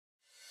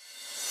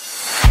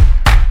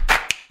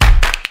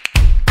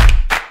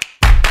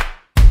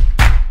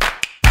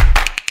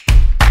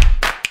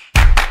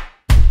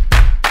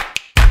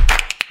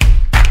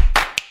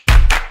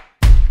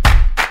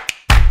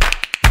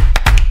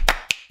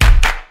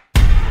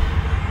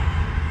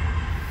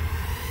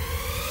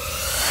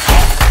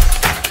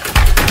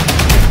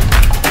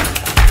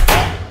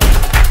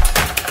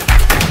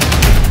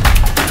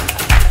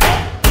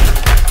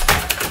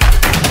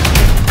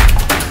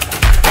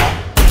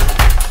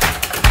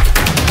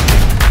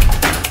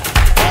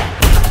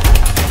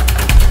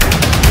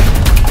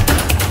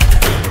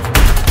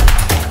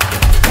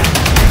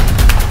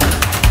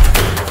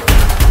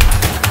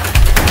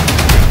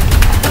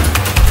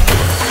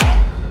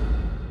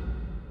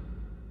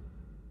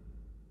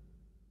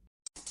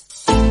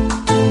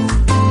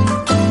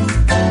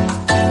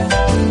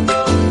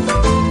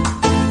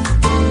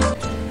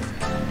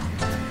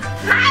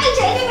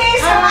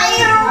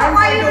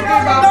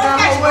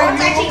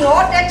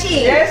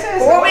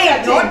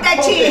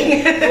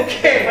smiling.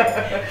 Okay.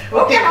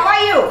 Okay, how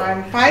are you?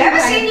 I'm fine. Never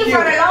thank seen you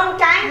for a long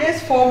time.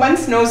 Yes, 4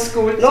 months no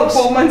school. No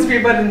So 4 months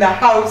we were in the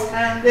house.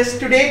 Yes,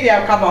 today we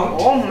have come out.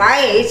 Oh my,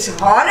 it's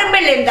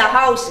horrible in the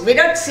house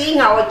without seeing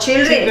our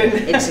children.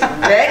 It's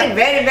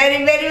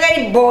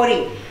very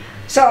boring.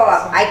 So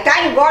I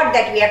thank God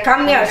that we have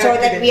come here so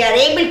that we are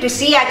able to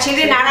see our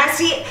children and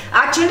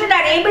our children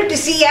are able to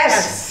see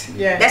us.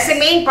 Yes. That's the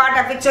main part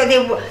of it. So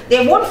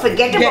they won't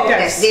forget about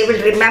us. They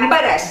will remember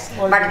us.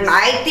 Always. But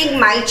I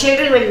think my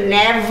children will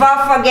never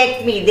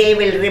forget me. They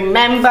will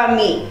remember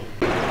me.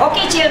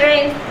 Okay,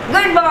 children.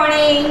 Good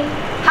morning.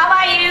 How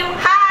are you?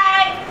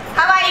 Hi.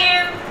 How are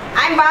you?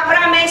 I'm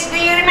Barbara Miss. Do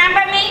you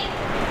remember me?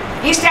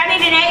 You studied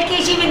in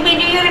LKG with me.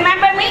 Do you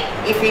remember me?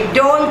 If you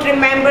don't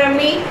remember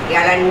me, you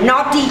are a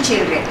naughty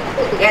children.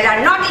 You are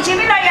naughty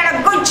children or you are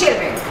a good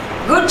children?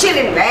 Good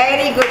children.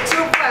 Very good.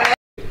 Super.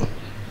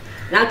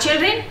 Now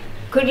children,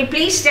 could you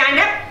please stand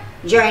up,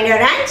 join your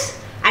hands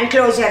and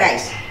close your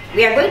eyes.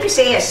 We are going to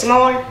say a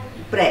small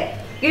prayer.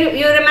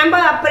 You remember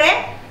a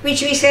prayer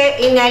which we say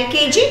in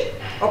LKG?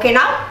 Okay,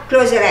 now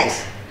close your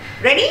eyes.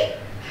 Ready?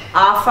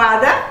 Our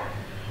Father,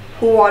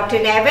 who art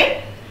in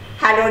heaven,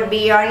 hallowed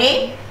be your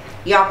name.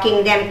 Your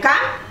kingdom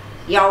come,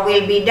 your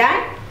will be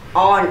done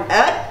on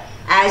earth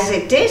as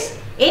it is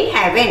in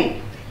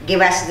heaven. Give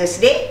us this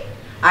day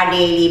our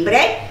daily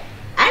bread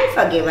and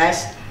forgive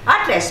us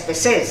our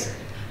trespasses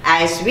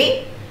as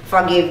we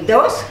forgive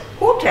those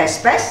who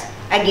trespass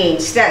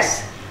against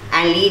us.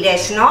 And lead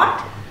us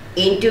not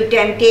into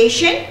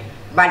temptation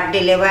but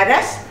deliver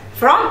us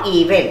from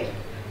evil.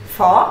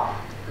 For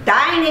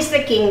thine is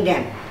the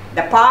kingdom,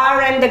 the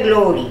power and the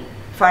glory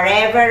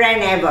forever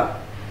and ever.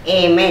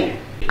 Amen.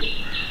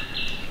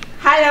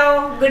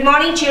 Hello, good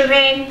morning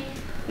children.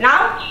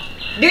 Now,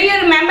 do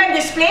you remember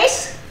this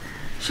place?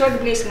 Show the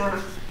place,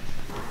 Mona.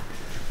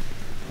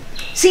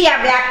 See our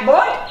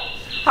blackboard,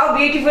 how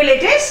beautiful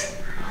it is.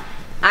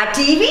 Our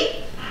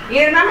TV,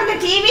 you remember the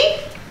TV?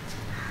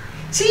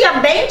 See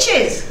your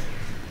benches,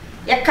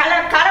 your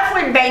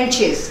colorful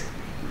benches.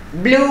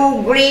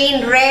 Blue,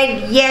 green,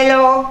 red,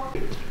 yellow.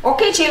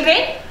 Okay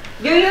children,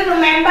 do you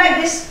remember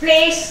this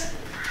place?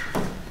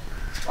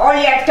 All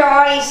your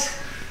toys.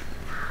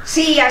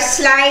 See your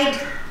slide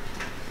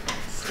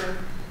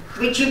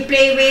which you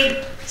play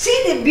with.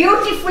 See the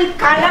beautiful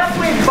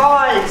colorful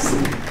balls.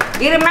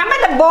 You remember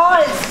the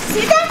balls?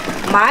 See that?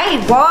 My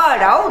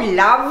God, how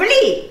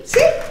lovely.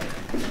 See?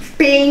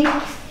 Pink,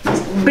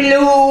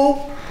 blue,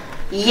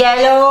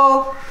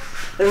 yellow,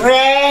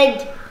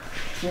 red,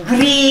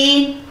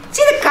 green.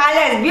 See the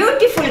colors,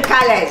 beautiful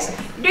colors.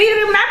 Do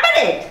you remember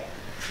it?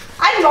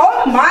 And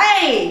oh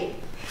my!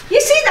 You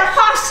see the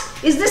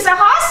horse? Is this a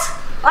horse?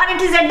 Or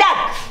it is a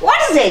duck? What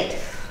is it?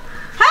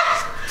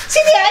 Huh? See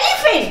the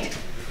elephant.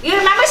 You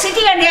remember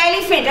sitting on the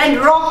elephant and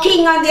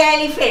rocking on the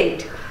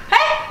elephant?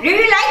 Huh? Do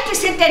you like to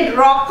sit and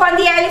rock on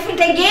the elephant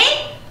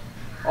again?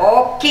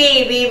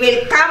 Okay, we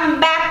will come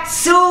back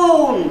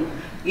soon.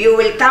 You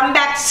will come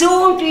back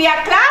soon to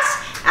your class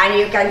and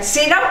you can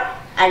sit down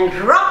and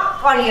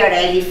rock on your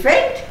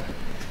elephant,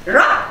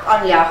 rock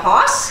on your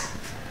horse.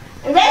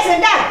 And where's the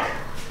duck?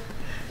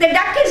 The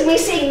duck is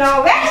missing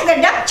now. Where's the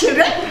duck,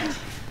 children?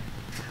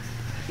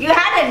 You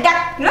had a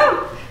duck,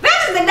 no?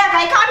 Where's the duck?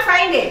 I can't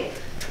find it.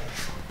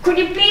 Could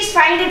you please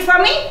find it for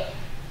me?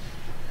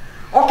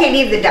 Okay,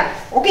 leave the duck.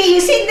 Okay, you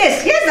see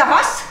this? Here's the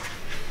horse.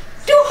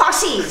 Two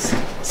horses.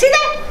 See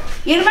that?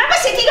 You remember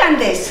sitting on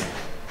this?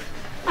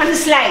 On the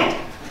slide.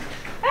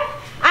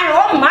 And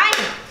oh my,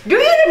 do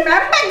you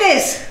remember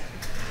this?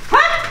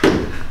 Huh?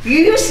 You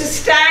used to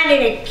stand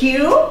in a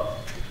queue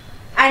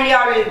and you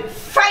will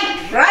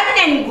fight, run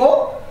and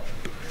go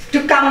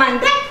to come on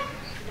that.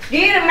 Do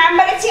you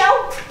remember it? See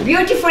how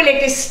beautiful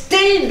it is,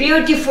 still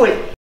beautiful.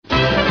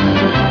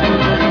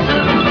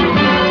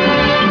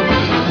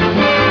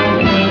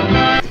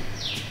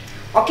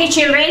 Okay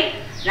children,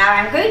 now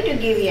I am going to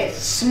give you a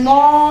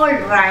small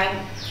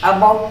rhyme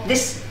about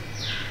this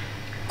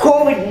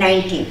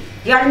COVID-19.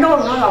 You all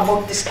don't know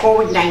about this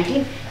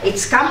COVID-19.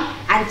 It's come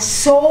and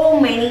so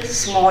many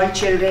small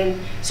children,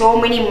 so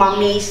many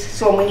mummies,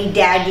 so many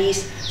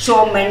daddies,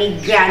 so many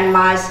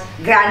grandmas,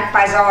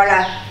 grandpas all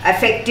are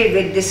affected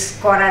with this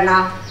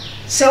corona.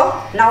 So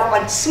now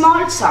one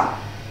small song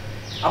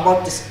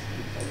about this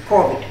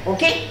COVID.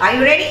 Okay, are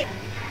you ready?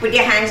 Put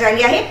your hands on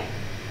your hip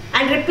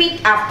and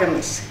repeat after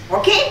me.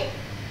 Okay,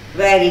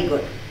 very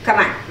good. Come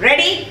on,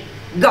 ready?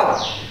 Go.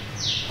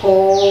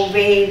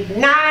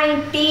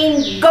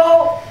 COVID-19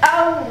 go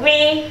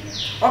away.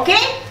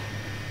 Okay,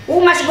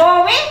 who must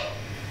go away?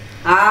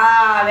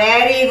 Ah,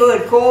 very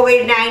good.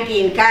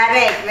 COVID-19,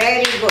 correct,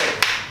 very good.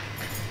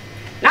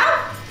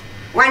 Now,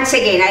 once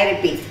again I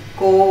repeat.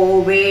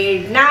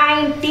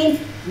 COVID-19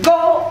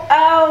 go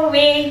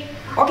away.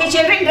 Okay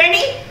children,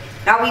 ready?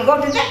 Now we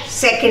go to the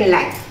second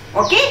line.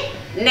 Okay?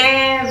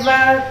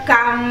 Never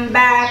come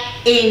back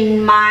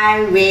in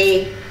my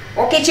way.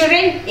 Okay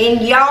children?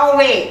 In your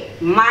way,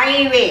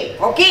 my way.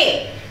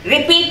 Okay?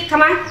 Repeat,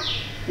 come on.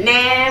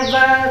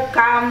 Never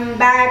come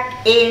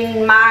back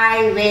in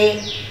my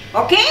way.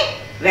 Okay?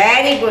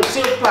 Very good,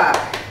 super.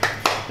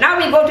 Now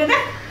we go to the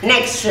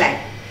next slide.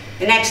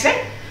 The next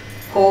slide.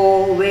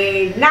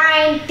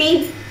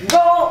 COVID-19,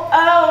 go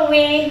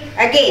away.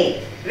 Again,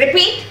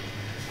 repeat.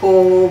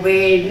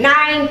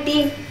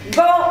 COVID-19,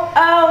 go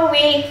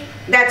away.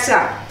 That's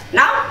all.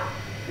 Now,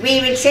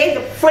 we will say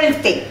the full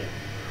thing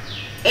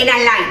in a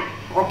line.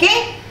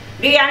 Okay?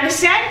 Do you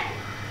understand?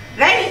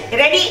 Ready?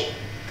 Ready?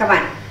 Come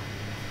on.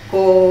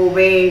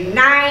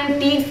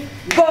 COVID-19,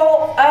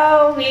 go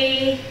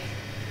away.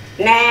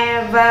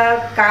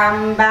 Never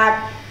come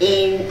back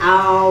in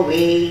our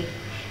way.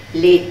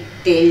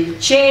 Little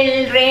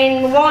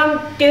children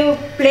want to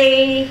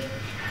play.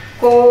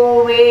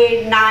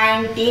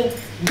 COVID-19,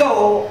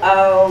 go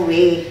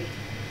away.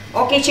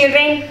 Okay,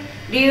 children,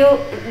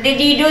 did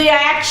you do your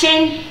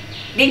action?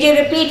 Did you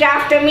repeat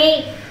after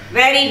me?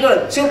 Very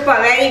good, super,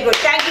 very good.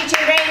 Thank you,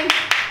 children.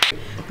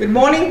 Good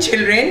morning,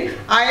 children.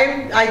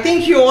 I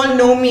think you all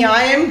know me.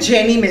 I am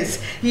Jenny Miss,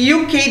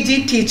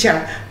 UKG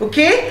teacher.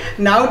 Okay.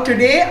 Now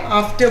today,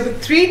 after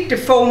 3 to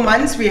 4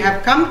 months, we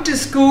have come to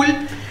school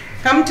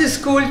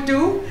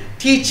to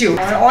teach you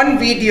on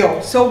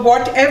video. So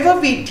whatever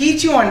we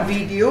teach you on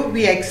video,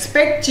 we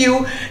expect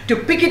you to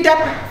pick it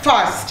up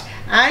fast.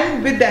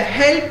 And with the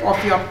help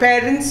of your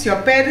parents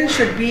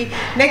should be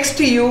next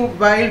to you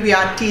while we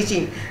are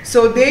teaching.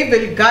 So they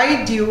will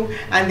guide you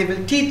and they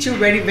will teach you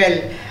very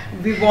well.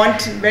 We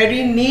want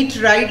very neat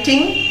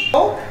writing.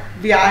 So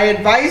I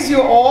advise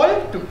you all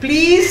to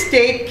please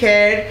take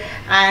care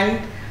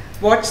and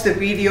watch the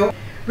video.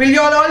 Will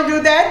you all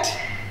do that?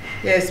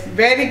 Yes,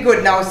 very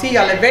good. Now see, you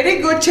all are very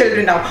good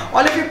children now.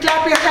 All of you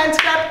clap your hands,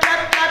 clap,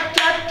 clap, clap,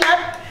 clap,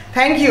 clap.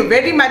 Thank you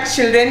very much,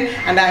 children,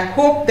 and I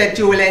hope that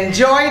you will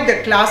enjoy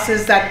the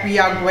classes that we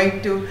are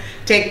going to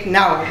take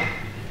now.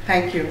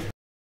 Thank you.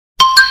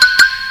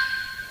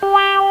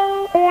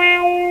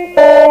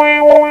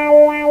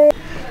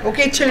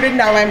 Okay, children,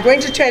 now I'm going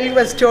to tell you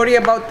a story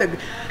about the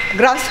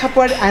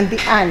grasshopper and the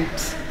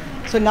ants.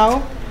 So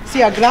now,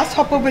 see, a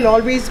grasshopper will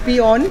always be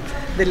on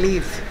the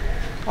leaves,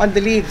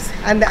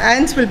 and the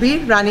ants will be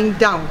running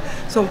down.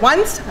 So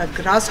once a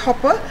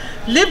grasshopper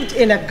lived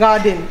in a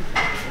garden.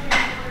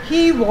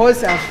 He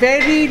was a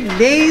very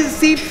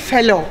lazy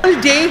fellow. All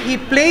day he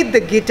played the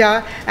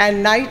guitar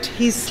and night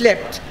he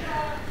slept.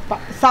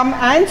 Some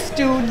ants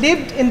too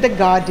lived in the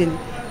garden.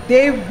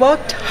 They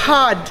worked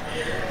hard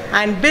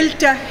and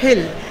built a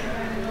hill.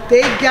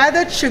 They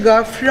gathered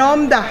sugar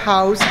from the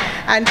house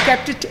and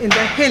kept it in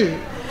the hill.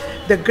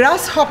 The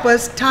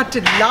grasshoppers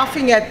started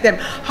laughing at them.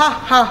 Ha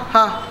ha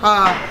ha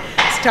ha,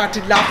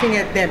 started laughing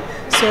at them.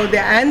 So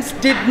the ants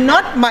did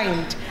not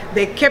mind.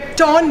 They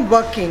kept on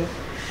working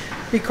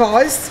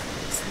because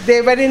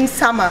they were in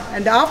summer,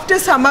 and after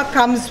summer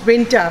comes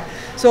winter.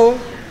 So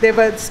they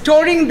were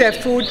storing their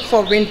food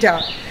for winter.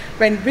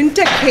 When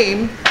winter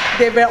came,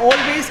 they were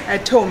always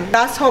at home.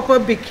 Grasshopper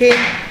became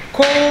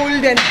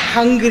cold and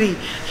hungry.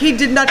 He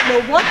did not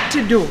know what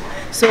to do.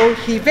 So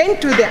he went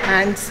to the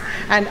ants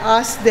and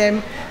asked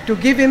them to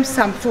give him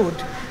some food.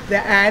 The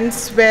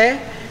ants were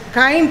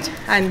kind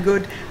and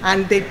good,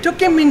 and they took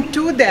him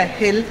into their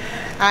hill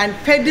and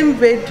fed him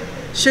with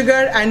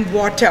sugar and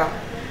water.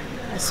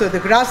 So the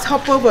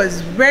grasshopper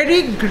was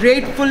very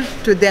grateful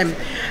to them,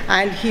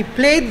 and he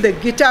played the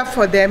guitar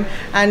for them,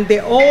 and they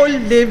all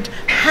lived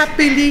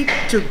happily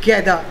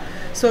together.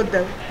 So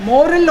the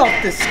moral of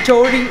the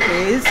story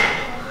is,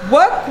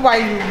 work while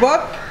you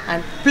work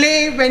and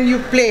play when you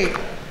play.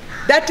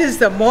 That is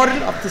the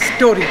moral of the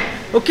story.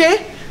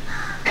 Okay?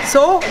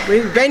 So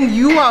when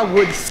you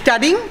are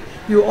studying,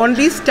 you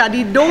only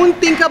study. Don't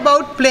think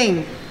about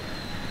playing.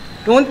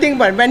 Don't think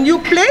about it. When you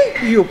play,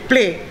 you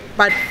play.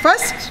 But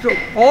first,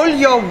 all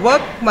your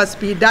work must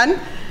be done,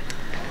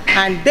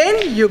 and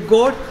then you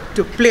go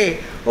to play.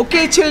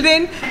 Okay,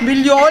 children, will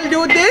you all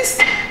do this?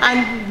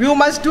 And you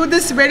must do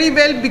this very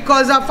well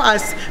because of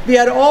us. We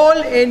are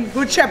all in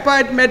Good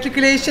Shepherd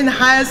Matriculation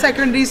Higher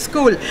Secondary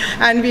School,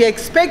 and we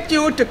expect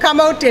you to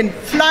come out in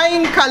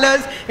flying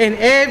colors in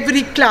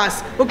every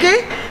class.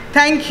 Okay?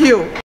 Thank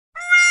you.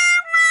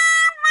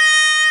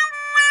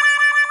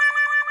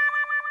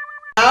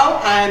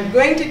 Now I am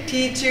going to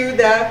teach you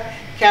the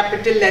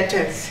capital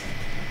letters.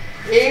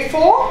 A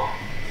for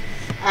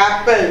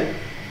apple,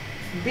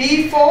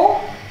 B for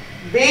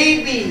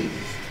baby,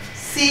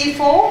 C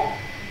for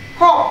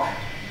cock,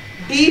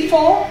 D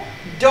for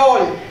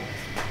doll,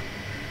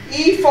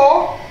 E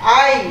for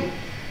eye,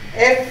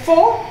 F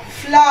for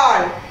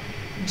flower,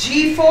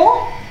 G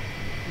for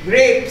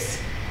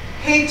grapes,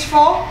 H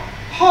for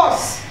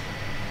horse,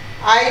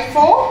 I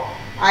for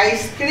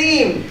ice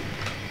cream,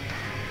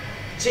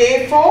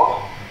 J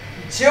for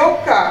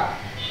joker,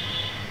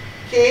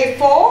 K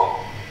for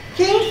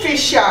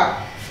kingfisher,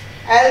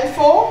 L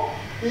for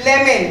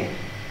lemon,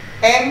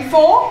 M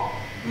for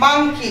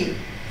monkey,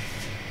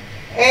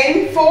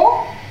 N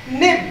for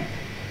nib,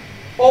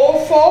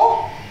 O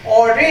for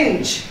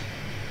orange,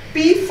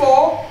 P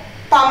for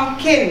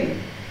pumpkin,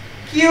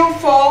 Q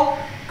for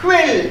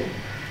quill,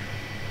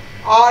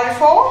 R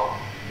for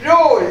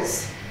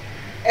rose,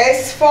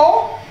 S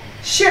for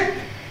ship,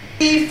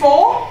 T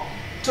for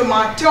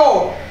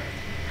tomato,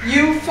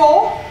 U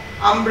for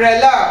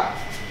umbrella.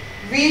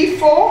 V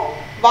for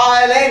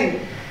violin.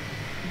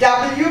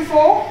 W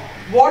for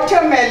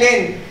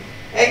watermelon.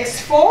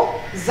 X for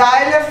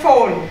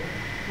xylophone.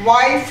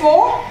 Y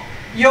for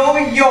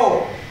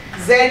yo-yo.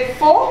 Z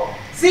for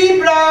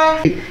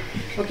zebra.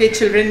 Okay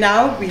children,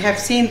 now we have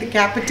seen the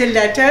capital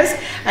letters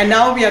and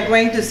now we are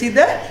going to see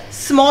the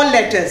small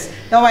letters.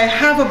 Now I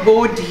have a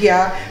board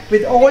here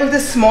with all the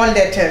small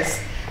letters,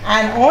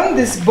 and on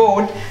this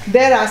board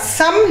there are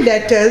some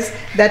letters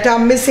that are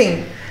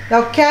missing.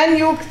 Now can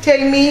you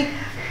tell me,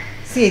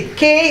 see,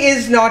 K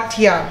is not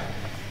here.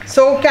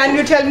 So can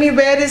you tell me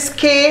where is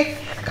K?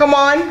 Come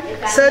on,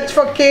 search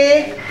for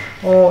K.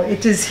 Oh,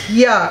 it is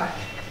here.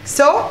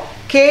 So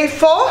K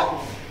for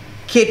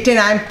kitten.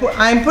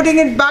 I'm putting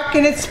it back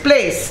in its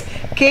place.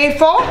 K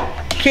for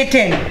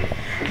kitten.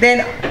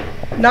 Then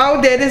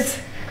now there is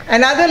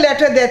another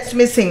letter that's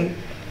missing,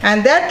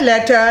 and that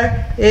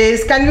letter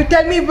is, can you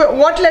tell me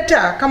what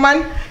letter? Come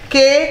on.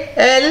 K,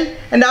 L,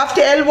 and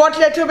after L what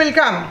letter will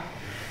come?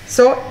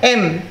 So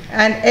M,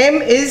 and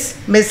M is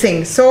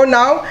missing. So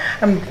now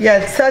we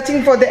are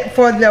searching for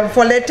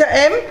letter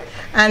M,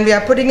 and we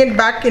are putting it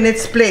back in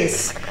its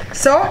place.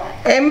 So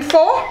M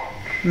for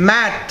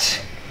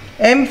mat.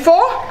 M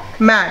for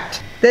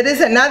mat. There is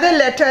another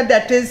letter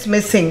that is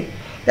missing.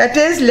 That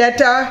is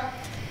letter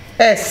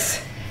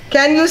S.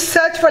 Can you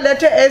search for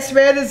letter S?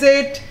 Where is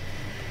it?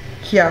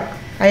 Here.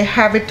 I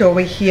have it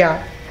over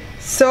here.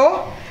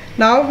 So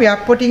now we are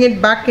putting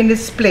it back in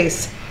its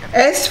place.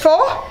 S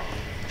for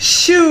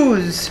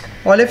shoes.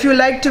 All of you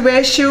like to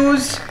wear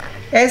shoes?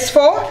 S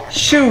for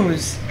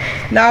shoes.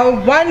 Now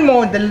one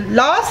more, the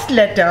last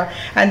letter,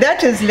 and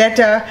that is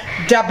letter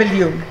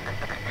W.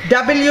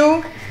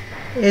 W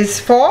is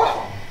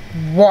for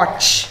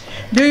watch.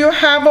 Do you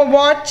have a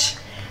watch?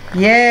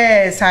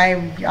 Yes,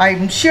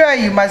 I'm sure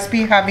you must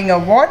be having a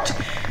watch,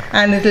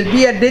 and it will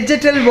be a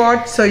digital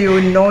watch, so you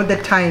will know the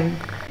time.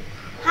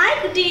 Hi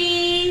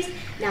goodies,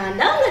 நான்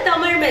தான் உங்க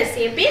Tamil miss.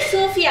 என் பேர்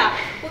Sofia.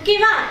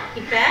 ஓகேவா?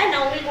 இப்போ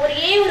நான் உங்களுக்கு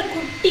ஒரே ஒரு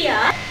குட்டியா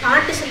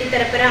பாட்டு சொல்லி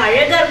தரப்போறேன்.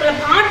 அழகா இருக்குல்ல,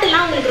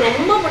 பாட்டுலாம் உங்களுக்கு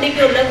ரொம்ப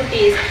பிடிக்கும்ல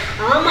குட்டீஸ்.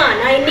 ஆமா,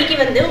 நான் இன்னைக்கு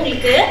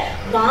உங்களுக்கு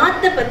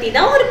வாத்தை பத்தி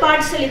தான் ஒரு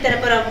பாட்டு சொல்லி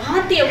தரப்போறேன்.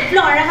 வாத்து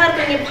எவ்வளவு அழகா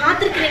இருக்கும், நீங்க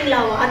பாத்துருக்கீங்களா?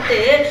 வாத்து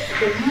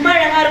ரொம்ப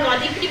அழகா இருக்கும்.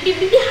 அது இப்படி இப்படி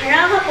இப்படி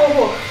அழகா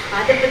போகும்.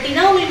 அதை பத்தி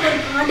தான் உங்களுக்கு ஒரு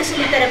பாட்டு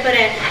சொல்லி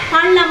தரப்போறேன்.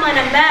 பாடலாமா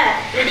நம்ம?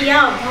 ரெடியா?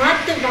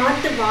 வாத்து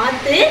வாத்து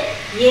வாத்து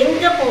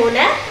எங்க போன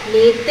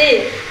நேத்து,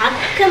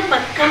 அக்கம்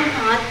பக்கம்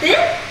பார்த்து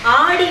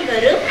ஆடி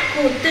வரும்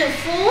கூத்து.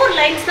 4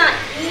 லைன்ஸ் தான்,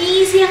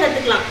 ஈஸியா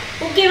கத்துக்கலாம்.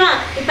 ஓகேவா?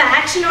 இப்போ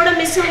ஆக்ஷனோட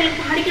மிஸ்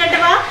உங்களுக்கு பாடி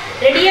காட்டவா?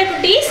 ரெடியா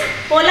குட்டீஸ்?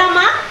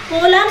 போலாமா?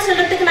 போலான்னு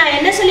சொல்றதுக்கு நான்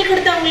என்ன சொல்லி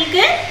கொடுத்தேன்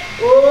உங்களுக்கு?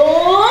 ஓ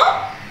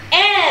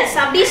எஸ்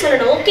அப்படி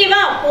சொல்லணும்.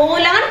 ஓகேவா?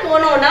 போலான்னு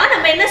போனோம்னா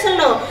நம்ம என்ன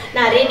சொல்லணும்?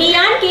 நான்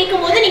ரெடியான்னு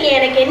கேட்கும்போது நீங்க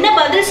எனக்கு என்ன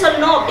பதில்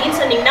சொல்லணும் அப்படின்னு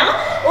சொன்னீங்கன்னா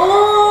ஓ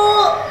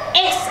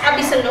எஸ்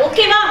அப்படி சொல்லணும்.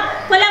 ஓகேவா?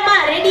 போலாமா?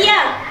 ரெடியா?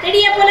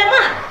 ரெடியா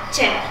போலாமா?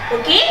 சரி,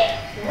 ஓகே.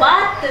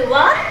 வாத்து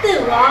வாத்து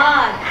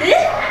வாத்து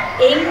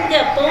எங்க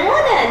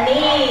போன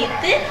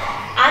நேத்து,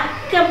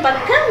 அக்கம்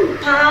பக்கம்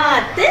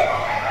பார்த்து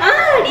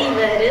ஆடி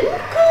வரும்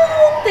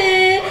கூத்து.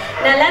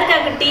 நல்லா இருக்கா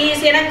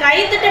குட்டீஸ்? ஏன்னா கை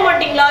தட்ட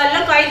மாட்டீங்களா?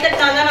 எல்லாம் கை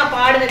தட்டா தான் நான்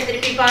பாடுவேன்,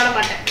 திருப்பி பாட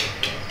மாட்டேன்.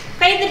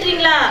 கை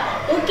தட்டுறீங்களா?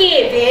 Okay,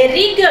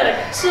 very good,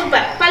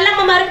 super.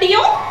 பல்லம்மா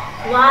மறுபடியும்.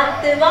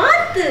 வாத்து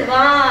வாத்து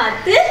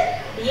வாத்து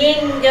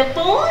எங்க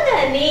போன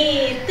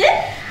நேத்து,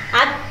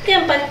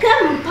 அக்கம்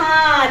பக்கம்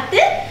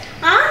பார்த்து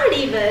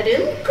ஆடி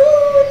வரும்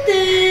கூத்து.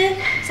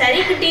 சரி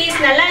குட்டீஸ்,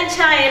 நல்லா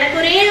இருந்துச்சா? எனக்கு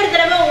ஒரே ஒரு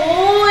தடவை ஓ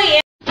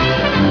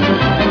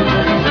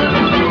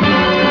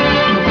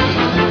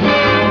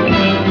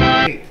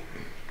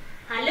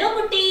ஹலோ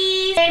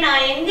குட்டீஸ்,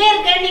 நான் எங்க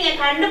இருக்கேன்னு நீங்க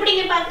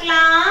கண்டுபிடிங்க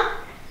பார்க்கலாம்.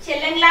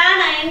 செல்லுங்களா,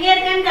 நான் எங்க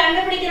இருக்கேன்னு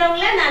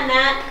கண்டுபிடிக்கிறவங்கள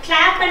நான்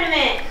கிளாப்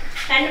பண்ணுவேன்.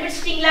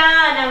 கண்டுபிடிச்சிட்டீங்களா?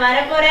 நான் வர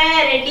போறேன்.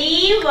 ரெடி?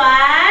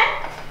 1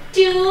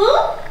 2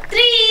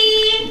 3.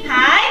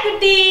 ஹாய்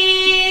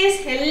குட்டீஸ்,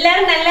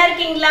 எல்லாரும் நல்லா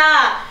இருக்கீங்களா?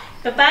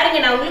 இப்ப பாருங்க,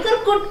 நான் உங்களுக்கு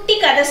ஒரு குட்டி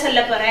கதை சொல்ல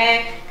போறேன்.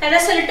 கதை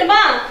சொல்லட்டுமா?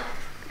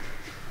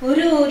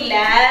 ஒரு ஊர்ல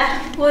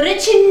ஒரு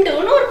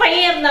சிண்டுன்னு ஒரு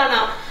பையன் இருந்தானா.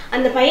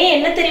 அந்த பையன்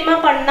என்ன தெரியுமா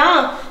பண்ணா?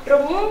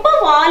 ரொம்ப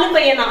வாலு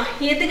பையனா.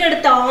 எதுக்கு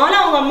எடுத்தாலும்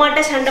அவங்க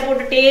அம்மாட்ட சண்டை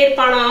போட்டுட்டே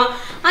இருப்பானா.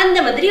 அந்த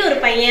மாதிரி ஒரு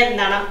பையன்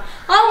இருந்தானா.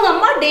 அவங்க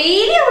அம்மா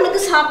டெய்லி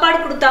அவனுக்கு சாப்பாடு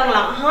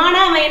கொடுத்தாங்களாம். ஆனா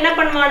அவன் என்ன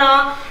பண்ணுவானா?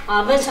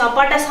 அவன்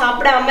சாப்பாட்டை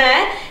சாப்பிடாம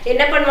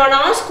என்ன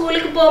பண்ணுவானா?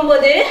 ஸ்கூலுக்கு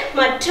போகும்போது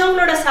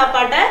மற்றவங்களோட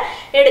சாப்பாட்டை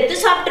எடுத்து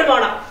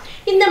சாப்பிட்டுருவானா.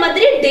 இந்த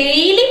மாதிரி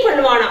டெய்லி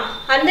பண்ணுவானா.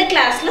 அந்த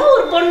கிளாஸ்ல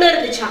ஒரு பொண்ணு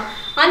இருந்துச்சான்.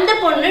 அந்த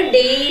பொண்ணு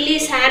டெய்லி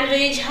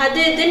சாண்ட்விச் அது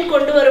இதுன்னு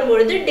கொண்டு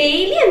வரும்பொழுது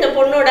டெய்லி அந்த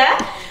பொண்ணோட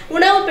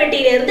உணவு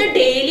பெட்டியில இருந்து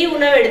டெய்லி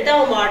உணவு எடுத்து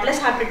அவன் பாட்டில்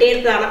சாப்பிட்டுட்டே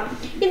இருந்தானா.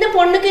 இந்த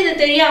பொண்ணுக்கு இது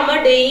தெரியாம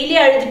டெய்லி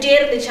அழுதுட்டே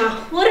இருந்துச்சான்.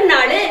 ஒரு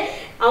நாள்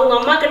அவங்க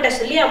அம்மா கிட்ட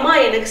சொல்லி, அம்மா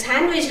எனக்கு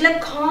சாண்ட்விச்ல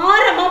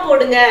காரமா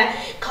போடுங்க,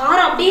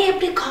 காரம் அப்படியே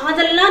எப்படி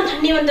காதெல்லாம்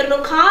தண்ணி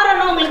வந்துடணும்,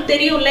 காரம்னா உங்களுக்கு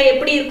தெரியும்ல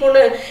எப்படி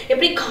இருக்கும்னு,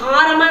 எப்படி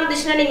காரமா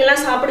இருந்துச்சுன்னா நீங்க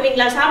எல்லாம்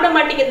சாப்பிடுவீங்களா? சாப்பிட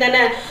மாட்டீங்க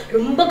தானே,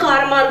 ரொம்ப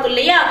காரமா இருக்கும்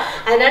இல்லையா?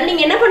 அதனால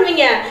நீங்க என்ன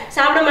பண்ணுவீங்க?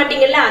 சாப்பிட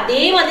மாட்டீங்கல்ல,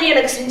 அதே மாதிரி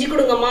எனக்கு செஞ்சு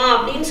கொடுங்கம்மா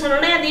அப்படின்னு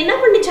சொன்னோன்னே அது என்ன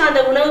பண்ணிச்சான்?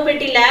 அந்த உணவு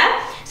பெட்டியில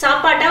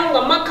சாப்பாட்டை அவங்க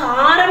அம்மா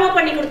காரமா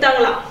பண்ணி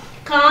கொடுத்தாங்களாம்.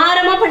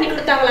 காரமா பண்ணி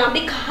கொடுத்தாங்களாம்.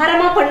 அப்படி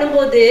காரமா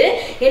பண்ணும்போது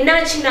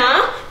என்னாச்சுன்னா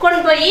கொண்டு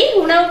போய்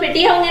உணவு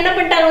பெட்டி அவங்க என்ன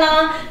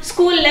பண்ணிட்டாங்களாம்,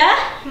 ஸ்கூல்ல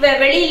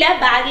வெளியில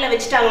பேக்ல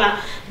வச்சுட்டாங்களாம்.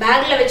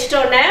 பேக்ல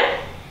வச்சுட்டோன்னே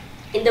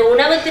இந்த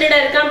உணவு திருட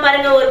இருக்கான்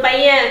பாருங்க ஒரு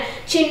பையன்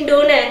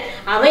சிண்டுன்னு,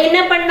 அவன் என்ன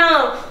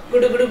பண்ணான்,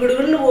 குடு குடு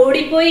குடுன்னு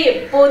ஓடி போய்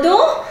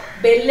எப்போதும்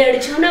பெல்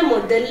அடிச்சோன்னா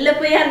முதல்ல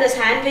போய் அந்த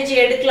சாண்ட்விச்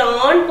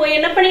எடுக்கலான்னு போய்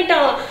என்ன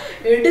பண்ணிட்டான்,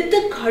 எடுத்து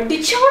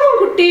கடிச்சானோ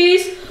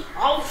குட்டீஸ்.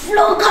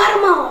 அவ்வளோ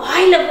காரமா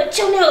வாயில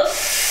வச்சோன்னு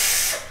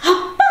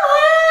அப்பா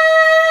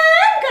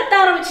கத்த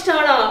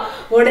ஆரம்பிச்சிட்டானா.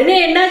 உடனே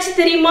என்னாச்சு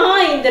தெரியுமா,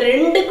 இந்த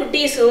 2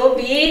 குட்டீஸும்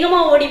வேகமா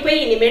ஓடி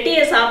போய் இனிமேட்டு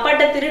என்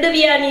சாப்பாட்டை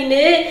திருடுவியா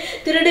நீனு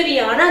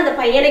திருடுவியான்னு அந்த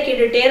பையனை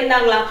கேட்டுட்டே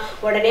இருந்தாங்களாம்.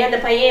 உடனே அந்த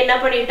பையன் என்ன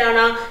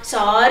பண்ணிட்டானா,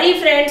 சாரி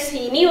ஃப்ரெண்ட்ஸ்,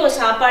 இனி உன்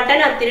சாப்பாட்டை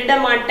நான் திருட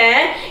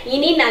மாட்டேன்,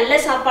 இனி நல்ல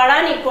சாப்பாடா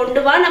நீ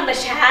கொண்டு வா, நம்ம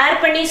ஷேர்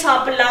பண்ணி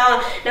சாப்பிடலாம்,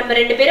 நம்ம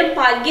 2 பேரும்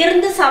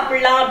பகிர்ந்து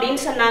சாப்பிடலாம்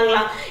அப்படின்னு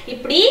சொன்னாங்களாம்.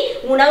 இப்படி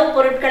உணவு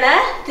பொருட்களை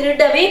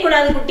திருடவே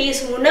கூடாது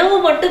குட்டீஸ். உணவு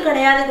மட்டும்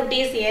கிடையாது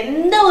குட்டீஸ்,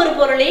 எந்த ஒரு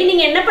பொருளையும்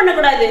நீங்க என்ன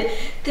பண்ணக்கூடாது,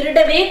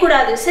 திருடவே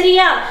கூடாது. சரியா?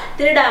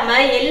 திருடாம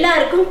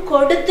எல்லாருக்கும்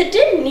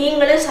கொடுத்துட்டு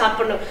நீங்களும்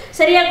சாப்பிடணும்.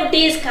 சரியா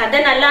குட்டீஸ்? கதை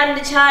நல்லா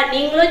இருந்துச்சா?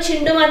 நீங்களும்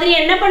சிண்டு மாதிரி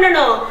என்ன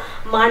பண்ணணும்,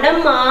 மனம்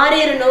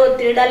மாறிடணும்,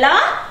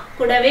 திருடலாம்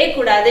கூடவே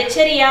கூடாது.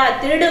 சரியா?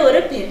 திருடு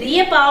ஒரு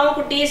பெரிய பாவம்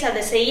குட்டீஸ்,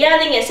 அதை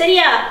செய்யாதீங்க.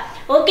 சரியா?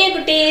 ஓகே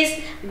குட்டீஸ்,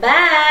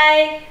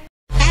 பாய்.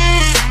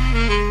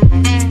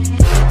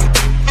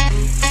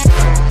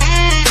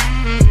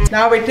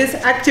 Now it is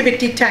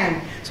activity time.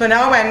 So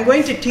now I am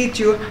going to teach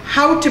you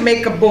how to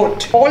make a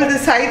boat. All the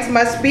sides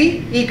must be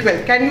equal.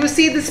 Can you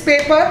see this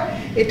paper?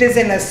 It is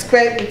in a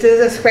square, it is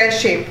a square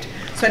shaped.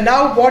 So now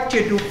what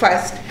you do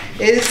first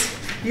is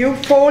you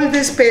fold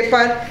this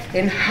paper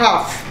in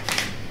half.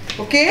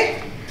 Okay?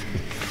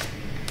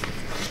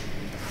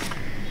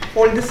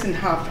 Fold this in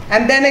half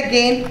and then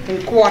again in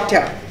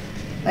quarter,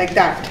 like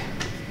that.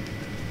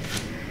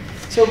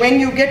 So when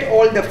you get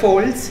all the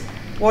folds,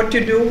 what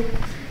you do,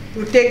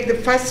 you take the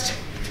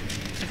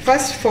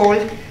first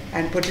fold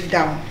and put it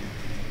down,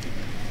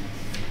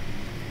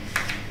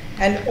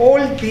 and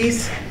all these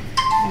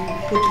you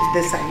put it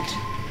this side,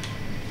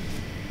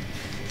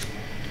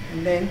 and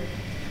then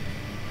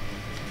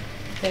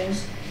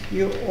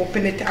you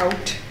open it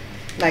out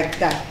like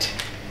that.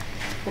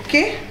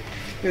 Okay,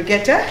 you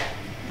get a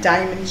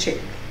diamond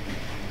shape.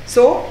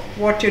 So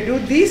what you do,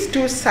 these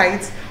 2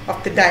 sides of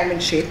the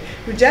diamond shape,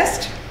 you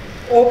just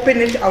open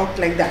it out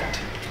like that.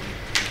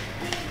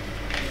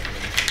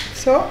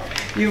 So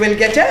you will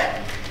get a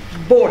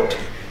boat.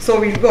 So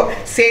we go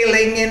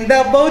sailing in the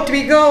boat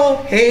we go,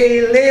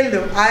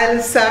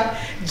 hallelujah,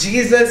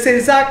 Jesus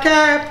is our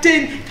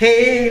captain,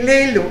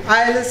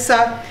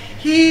 hallelujah,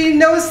 he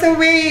knows the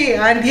way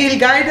and he'll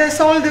guide us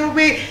all the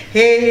way,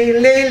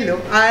 hallelujah.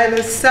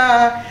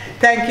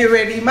 Thank you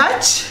very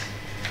much.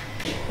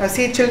 Now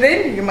see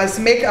children, you must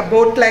make a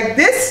boat like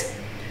this.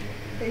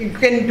 You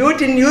can do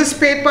it in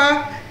newspaper,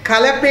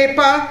 color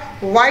paper,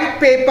 white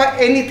paper,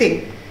 anything,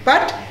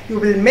 but you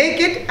will make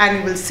it and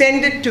you will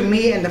send it to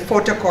me in the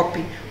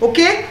photocopy.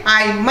 Okay?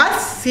 I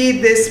must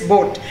see this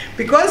boat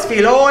because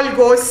we'll all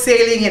go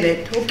sailing in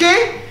it.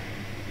 Okay?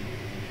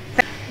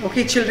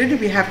 Okay children,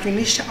 we have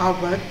finished our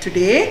work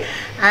today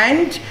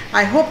and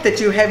I hope that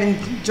you have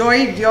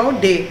enjoyed your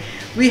day.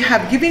 We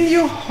have given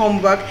you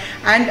homework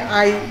and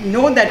I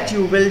know that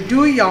you will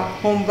do your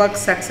homework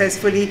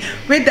successfully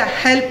with the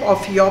help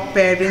of your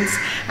parents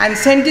and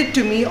send it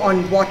to me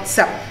on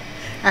WhatsApp.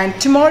 And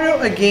tomorrow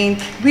again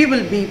we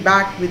will be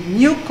back with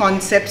new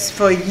concepts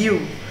for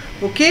you.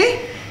 Okay?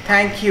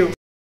 Thank you.